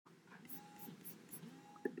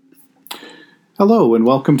Hello, and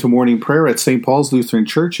welcome to morning prayer at St. Paul's Lutheran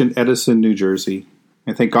Church in Edison, New Jersey.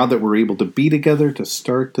 I thank God that we're able to be together to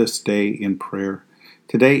start this day in prayer.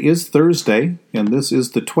 Today is Thursday, and this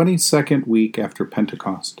is the 22nd week after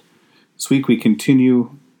Pentecost. This week we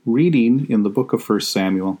continue reading in the book of 1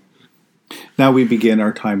 Samuel. Now we begin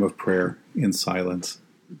our time of prayer in silence.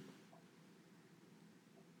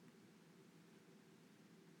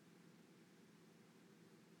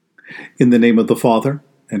 In the name of the Father,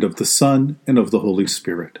 and of the Son, and of the Holy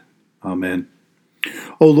Spirit. Amen.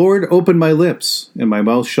 O Lord, open my lips, and my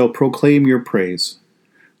mouth shall proclaim your praise.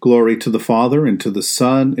 Glory to the Father, and to the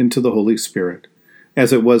Son, and to the Holy Spirit,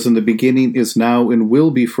 as it was in the beginning, is now, and will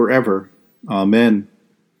be forever. Amen.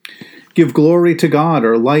 Give glory to God,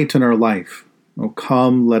 our light and our life. O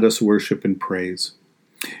come, let us worship and praise.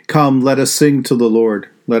 Come, let us sing to the Lord.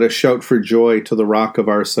 Let us shout for joy to the rock of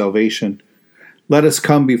our salvation. Let us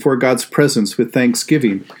come before God's presence with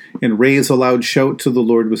thanksgiving, and raise a loud shout to the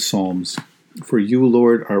Lord with psalms. For you,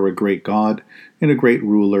 Lord, are a great God, and a great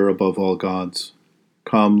ruler above all gods.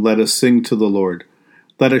 Come, let us sing to the Lord.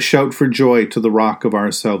 Let us shout for joy to the rock of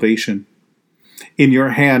our salvation. In your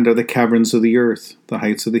hand are the caverns of the earth. The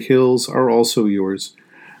heights of the hills are also yours.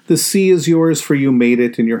 The sea is yours, for you made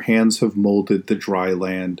it, and your hands have molded the dry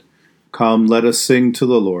land. Come, let us sing to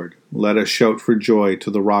the Lord. Let us shout for joy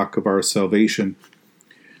to the rock of our salvation.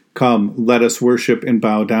 Come, let us worship and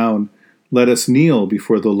bow down. Let us kneel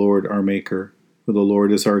before the Lord our Maker. For the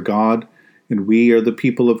Lord is our God, and we are the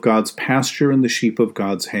people of God's pasture and the sheep of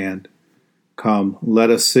God's hand. Come, let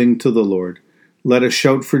us sing to the Lord. Let us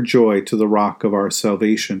shout for joy to the rock of our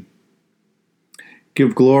salvation.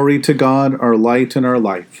 Give glory to God, our light and our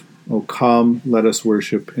life. O come, let us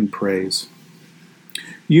worship and praise.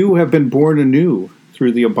 You have been born anew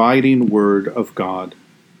through the abiding word of God.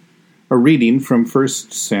 A reading from 1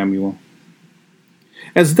 Samuel.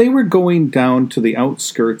 As they were going down to the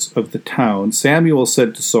outskirts of the town, Samuel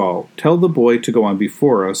said to Saul, "Tell the boy to go on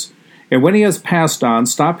before us, and when he has passed on,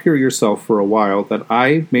 stop here yourself for a while, that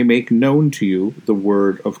I may make known to you the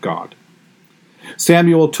word of God."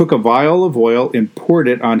 Samuel took a vial of oil and poured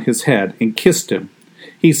it on his head and kissed him.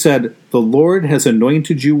 He said, "The Lord has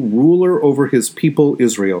anointed you ruler over his people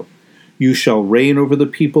Israel. You shall reign over the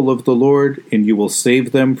people of the Lord, and you will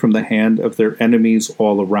save them from the hand of their enemies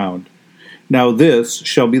all around. Now this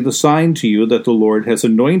shall be the sign to you that the Lord has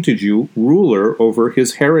anointed you ruler over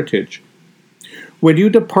his heritage. When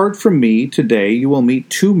you depart from me today, you will meet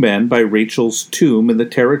two men by Rachel's tomb in the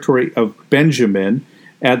territory of Benjamin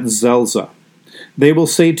at Zelzah. They will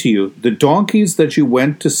say to you, 'The donkeys that you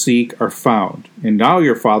went to seek are found.' And now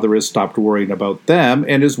your father has stopped worrying about them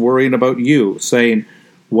and is worrying about you, saying,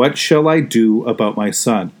 'What shall I do about my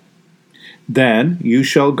son?' Then you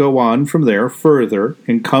shall go on from there further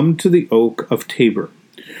and come to the oak of Tabor.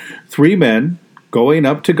 3 men going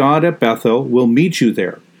up to God at Bethel will meet you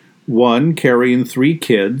there, one carrying 3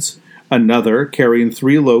 kids, another carrying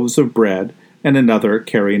 3 loaves of bread, and another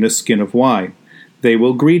carrying a skin of wine. They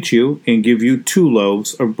will greet you and give you 2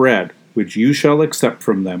 loaves of bread, which you shall accept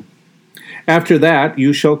from them. After that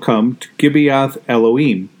you shall come to Gibeath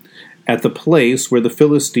Elohim, at the place where the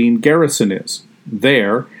Philistine garrison is.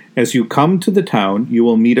 There, as you come to the town, you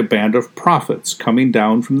will meet a band of prophets coming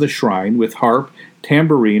down from the shrine with harp,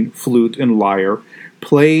 tambourine, flute, and lyre,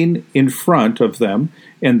 playing in front of them,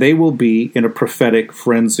 and they will be in a prophetic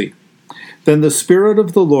frenzy. Then the Spirit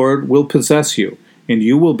of the Lord will possess you, and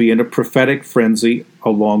you will be in a prophetic frenzy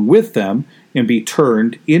along with them and be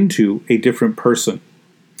turned into a different person.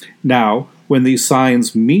 Now, when these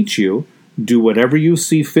signs meet you, do whatever you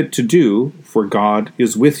see fit to do, for God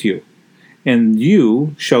is with you. And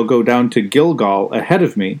you shall go down to Gilgal ahead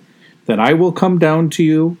of me. Then I will come down to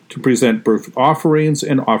you to present burnt offerings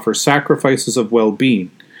and offer sacrifices of well-being.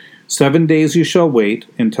 7 days you shall wait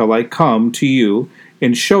until I come to you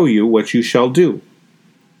and show you what you shall do."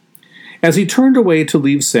 As he turned away to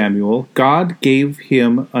leave Samuel, God gave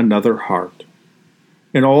him another heart.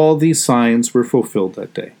 And all these signs were fulfilled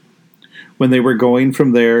that day. When they were going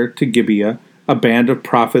from there to Gibeah, a band of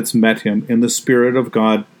prophets met him, and the Spirit of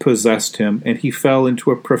God possessed him, and he fell into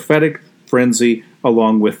a prophetic frenzy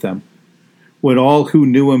along with them. When all who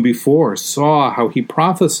knew him before saw how he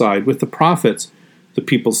prophesied with the prophets, the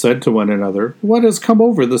people said to one another, "What has come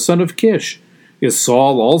over the son of Kish? Is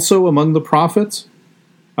Saul also among the prophets?"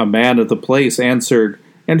 A man of the place answered,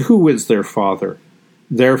 "And who is their father?"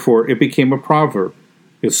 Therefore it became a proverb,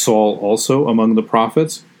 "Is Saul also among the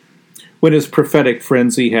prophets?" When his prophetic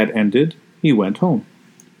frenzy had ended, he went home.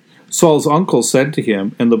 Saul's uncle said to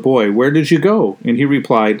him and the boy, "Where did you go?" And he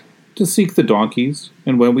replied, "To seek the donkeys,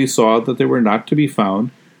 and when we saw that they were not to be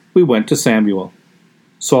found, we went to Samuel."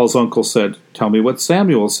 Saul's uncle said, "Tell me what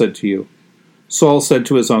Samuel said to you." Saul said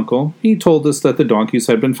to his uncle, "He told us that the donkeys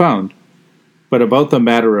had been found." But about the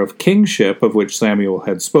matter of kingship of which Samuel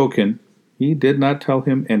had spoken, he did not tell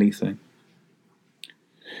him anything.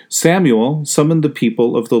 Samuel summoned the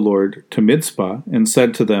people of the Lord to Mizpah and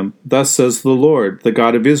said to them, "Thus says the Lord, the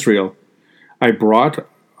God of Israel, I brought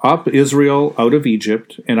up Israel out of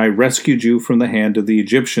Egypt, and I rescued you from the hand of the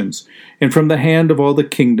Egyptians, and from the hand of all the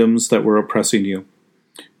kingdoms that were oppressing you.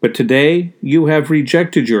 But today you have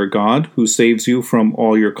rejected your God, who saves you from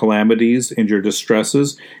all your calamities and your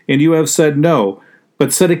distresses, and you have said no,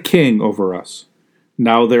 but set a king over us.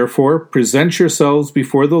 Now therefore present yourselves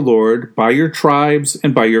before the Lord by your tribes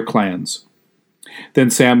and by your clans." Then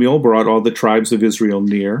Samuel brought all the tribes of Israel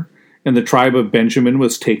near, and the tribe of Benjamin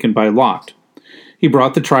was taken by lot. He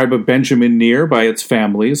brought the tribe of Benjamin near by its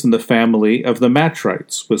families, and the family of the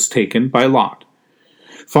Matrites was taken by lot.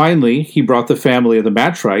 Finally, he brought the family of the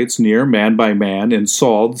Matrites near man by man, and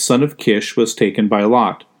Saul, the son of Kish, was taken by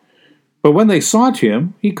lot. But when they sought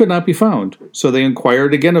him, he could not be found. So they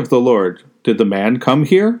inquired again of the Lord, "Did the man come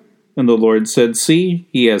here?" And the Lord said, "See,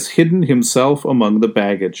 he has hidden himself among the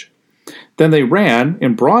baggage." Then they ran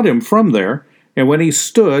and brought him from there, and when he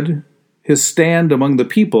stood his stand among the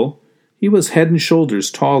people, he was head and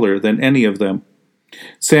shoulders taller than any of them.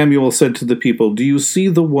 Samuel said to the people, "Do you see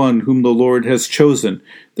the one whom the Lord has chosen?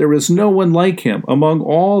 There is no one like him among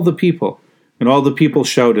all the people." And all the people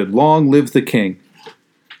shouted, "Long live the king!"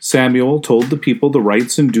 Samuel told the people the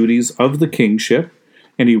rights and duties of the kingship,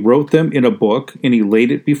 and he wrote them in a book, and he laid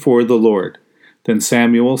it before the Lord. Then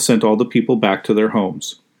Samuel sent all the people back to their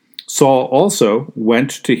homes. Saul also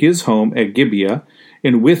went to his home at Gibeah,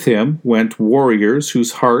 and with him went warriors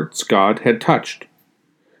whose hearts God had touched.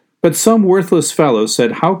 But some worthless fellows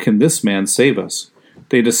said, "How can this man save us?"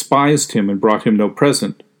 They despised him and brought him no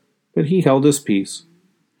present, but he held his peace.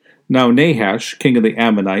 Now Nahash, king of the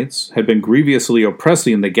Ammonites, had been grievously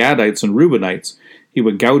oppressing the Gadites and Reubenites. He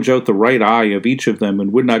would gouge out the right eye of each of them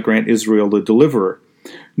and would not grant Israel a deliverer.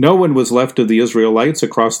 No one was left of the Israelites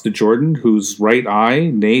across the Jordan whose right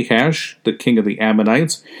eye Nahash, the king of the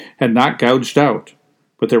Ammonites, had not gouged out.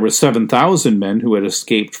 But there were 7,000 men who had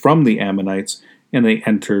escaped from the Ammonites, and they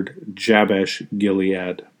entered Jabesh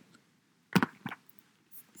Gilead.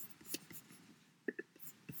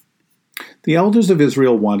 The elders of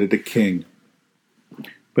Israel wanted a king,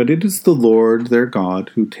 but it is the Lord their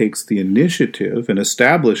God who takes the initiative and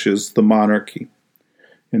establishes the monarchy,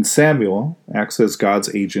 and Samuel acts as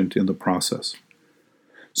God's agent in the process.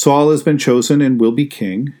 Saul has been chosen and will be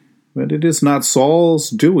king, but it is not Saul's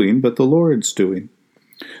doing, but the Lord's doing.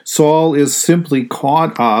 Saul is simply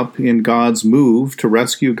caught up in God's move to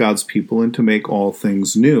rescue God's people and to make all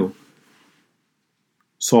things new.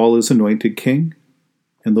 Saul is anointed king,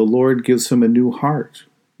 and the Lord gives him a new heart,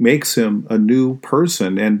 makes him a new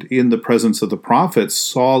person, and in the presence of the prophets,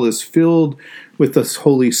 Saul is filled with the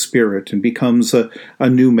Holy Spirit and becomes a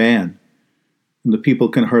new man, and the people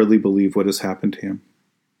can hardly believe what has happened to him.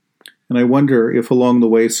 And I wonder if along the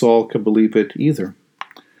way Saul can believe it either.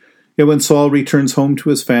 Yet when Saul returns home to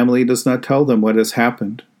his family, he does not tell them what has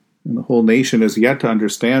happened, and the whole nation is yet to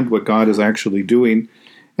understand what God is actually doing.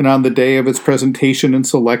 And on the day of its presentation and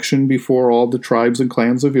selection before all the tribes and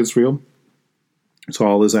clans of Israel,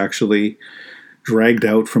 Saul is actually dragged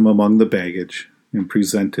out from among the baggage and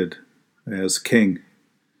presented as king.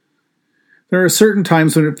 There are certain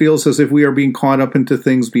times when it feels as if we are being caught up into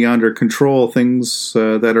things beyond our control, things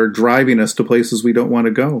that are driving us to places we don't want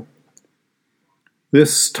to go.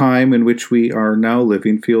 This time in which we are now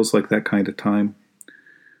living feels like that kind of time.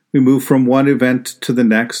 We move from one event to the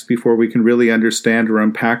next before we can really understand or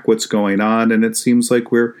unpack what's going on, and it seems like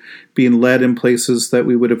we're being led in places that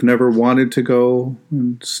we would have never wanted to go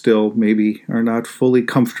and still maybe are not fully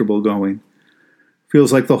comfortable going.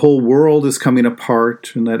 Feels like the whole world is coming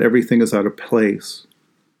apart and that everything is out of place.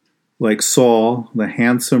 Like Saul, the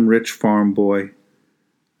handsome rich farm boy,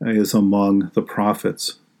 is among the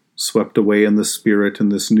prophets, swept away in the Spirit in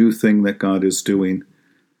this new thing that God is doing.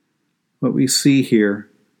 What we see here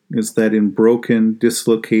is that in broken,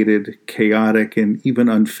 dislocated, chaotic, and even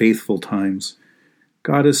unfaithful times,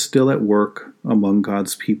 God is still at work among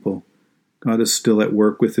God's people. God is still at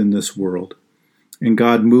work within this world. And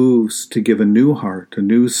God moves to give a new heart, a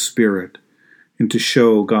new spirit, and to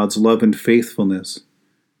show God's love and faithfulness,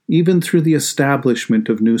 even through the establishment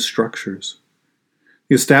of new structures.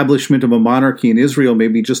 The establishment of a monarchy in Israel may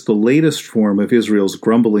be just the latest form of Israel's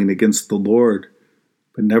grumbling against the Lord,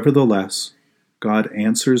 but nevertheless, God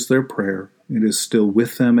answers their prayer and is still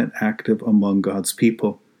with them and active among God's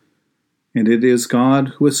people. And it is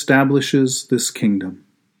God who establishes this kingdom.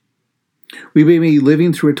 We may be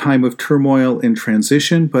living through a time of turmoil and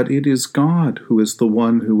transition, but it is God who is the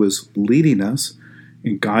one who is leading us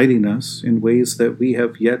and guiding us in ways that we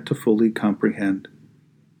have yet to fully comprehend.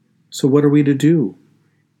 So what are we to do?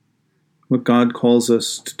 What God calls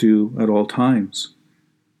us to do at all times: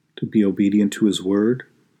 to be obedient to His word,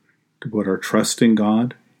 to put our trust in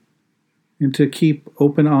God, and to keep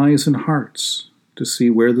open eyes and hearts to see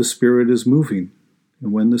where the Spirit is moving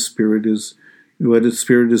and when the Spirit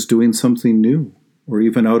is doing something new or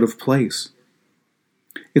even out of place.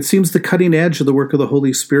 It seems the cutting edge of the work of the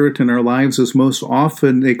Holy Spirit in our lives is most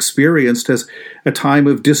often experienced as a time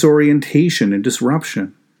of disorientation and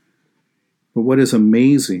disruption. But what is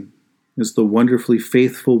amazing is the wonderfully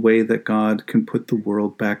faithful way that God can put the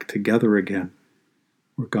world back together again,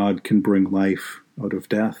 where God can bring life out of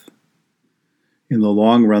death. In the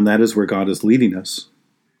long run, that is where God is leading us,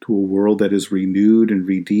 to a world that is renewed and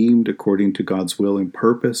redeemed according to God's will and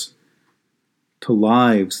purpose, to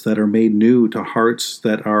lives that are made new, to hearts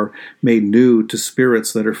that are made new, to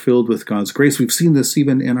spirits that are filled with God's grace. We've seen this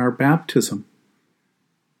even in our baptism.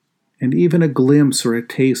 And even a glimpse or a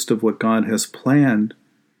taste of what God has planned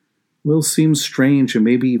will seem strange and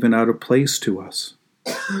maybe even out of place to us.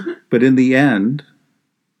 But in the end,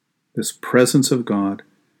 this presence of God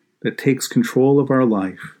that takes control of our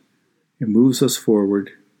life and moves us forward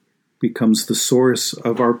becomes the source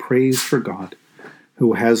of our praise for God,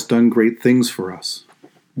 who has done great things for us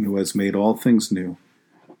and who has made all things new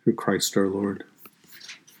through Christ our Lord.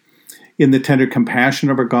 In the tender compassion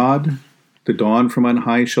of our God, the dawn from on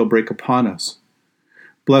high shall break upon us.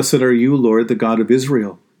 Blessed are you, Lord, the God of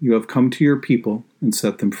Israel. You have come to your people and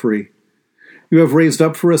set them free. You have raised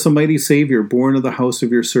up for us a mighty Savior, born of the house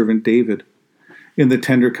of your servant David. In the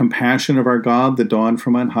tender compassion of our God, the dawn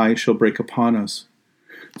from on high shall break upon us.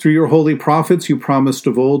 Through your holy prophets, you promised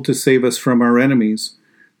of old to save us from our enemies,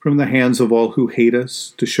 from the hands of all who hate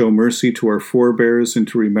us, to show mercy to our forebears, and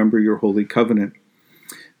to remember your holy covenant.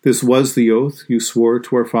 This was the oath you swore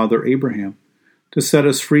to our father Abraham, to set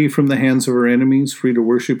us free from the hands of our enemies, free to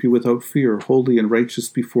worship you without fear, holy and righteous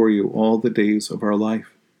before you all the days of our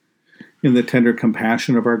life. In the tender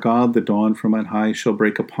compassion of our God, the dawn from on high shall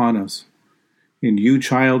break upon us. And you,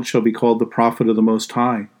 child, shall be called the prophet of the Most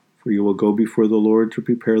High, for you will go before the Lord to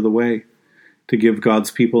prepare the way, to give God's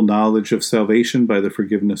people knowledge of salvation by the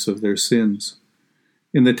forgiveness of their sins.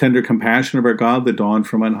 In the tender compassion of our God, the dawn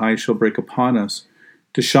from on high shall break upon us,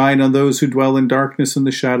 to shine on those who dwell in darkness and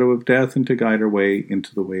the shadow of death, and to guide our way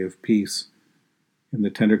into the way of peace. In the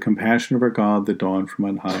tender compassion of our God, the dawn from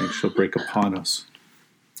on high shall break upon us.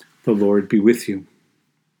 The Lord be with you.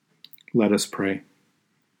 Let us pray.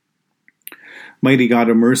 Mighty God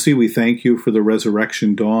of mercy, we thank you for the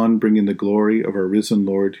resurrection dawn, bringing the glory of our risen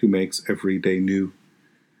Lord who makes every day new.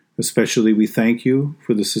 Especially we thank you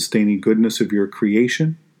for the sustaining goodness of your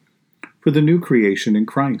creation, for the new creation in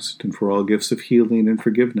Christ, and for all gifts of healing and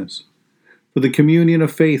forgiveness, for the communion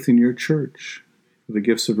of faith in your church, for the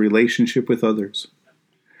gifts of relationship with others.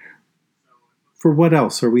 For what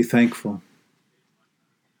else are we thankful?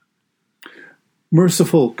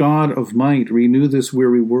 Merciful God of might, renew this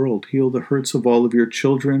weary world, heal the hurts of all of your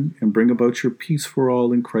children, and bring about your peace for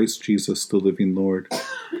all in Christ Jesus, the living Lord.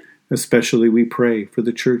 Especially we pray for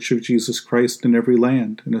the Church of Jesus Christ in every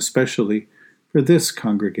land, and especially for this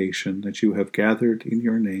congregation that you have gathered in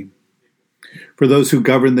your name. For those who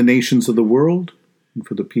govern the nations of the world, and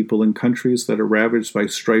for the people in countries that are ravaged by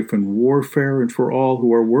strife and warfare, and for all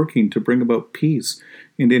who are working to bring about peace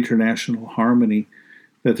and international harmony,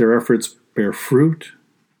 that their efforts bear fruit.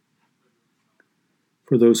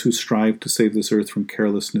 For those who strive to save this earth from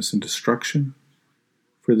carelessness and destruction,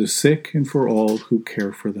 for the sick, and for all who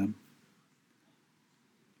care for them.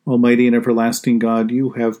 Almighty and everlasting God,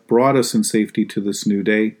 you have brought us in safety to this new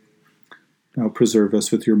day. Now preserve us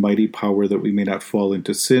with your mighty power, that we may not fall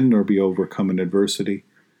into sin nor be overcome in adversity.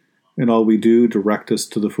 In all we do, direct us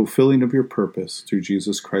to the fulfilling of your purpose, through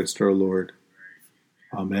Jesus Christ our Lord.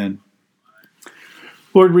 Amen.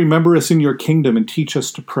 Lord, remember us in your kingdom and teach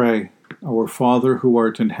us to pray. Our Father, who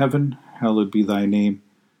art in heaven, hallowed be thy name.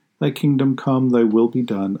 Thy kingdom come, thy will be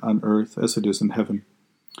done, on earth as it is in heaven.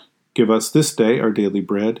 Give us this day our daily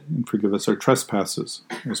bread, and forgive us our trespasses,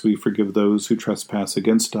 as we forgive those who trespass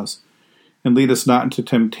against us. And lead us not into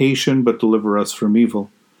temptation, but deliver us from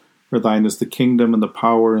evil. For thine is the kingdom, and the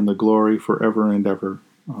power, and the glory, forever and ever.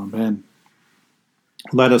 Amen.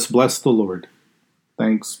 Let us bless the Lord.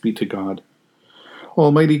 Thanks be to God.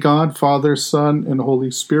 Almighty God, Father, Son, and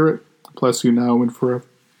Holy Spirit, bless you now and forever.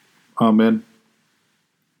 Amen.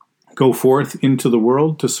 Go forth into the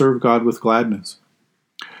world to serve God with gladness.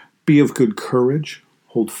 Be of good courage,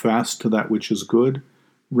 hold fast to that which is good,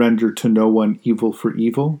 Render to no one evil for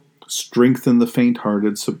evil. Strengthen the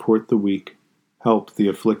faint-hearted, support the weak. Help the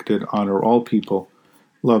afflicted, honor all people.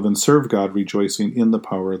 Love and serve God, rejoicing in the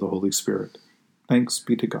power of the Holy Spirit. Thanks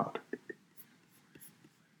be to God.